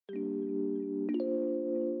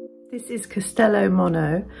This is Castello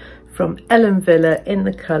Mono from Wille in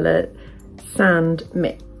the colour Sand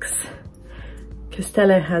Mix.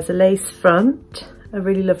 Castello has a lace front, a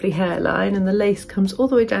really lovely hairline, and the lace comes all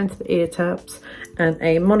the way down to the ear tabs, and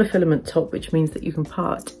a monofilament top, which means that you can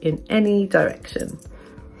part in any direction.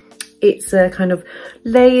 It's a kind of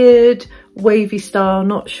layered, wavy style,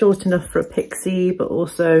 not short enough for a pixie, but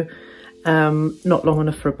also not long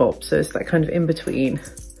enough for a bob. So it's that kind of in between,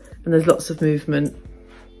 and there's lots of movement.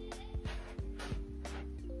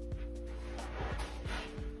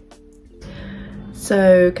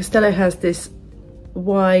 So Castello has this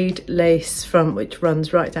wide lace front which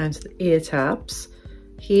runs right down to the ear tabs.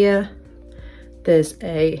 Here there's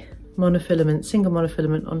a monofilament, single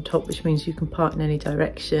monofilament on top, which means you can part in any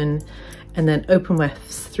direction, and then open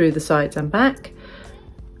wefts through the sides and back.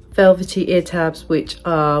 Velvety ear tabs which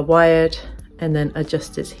are wired and then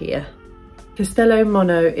adjusted here. Castello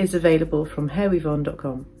Mono is available from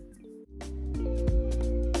HairWeavon.com.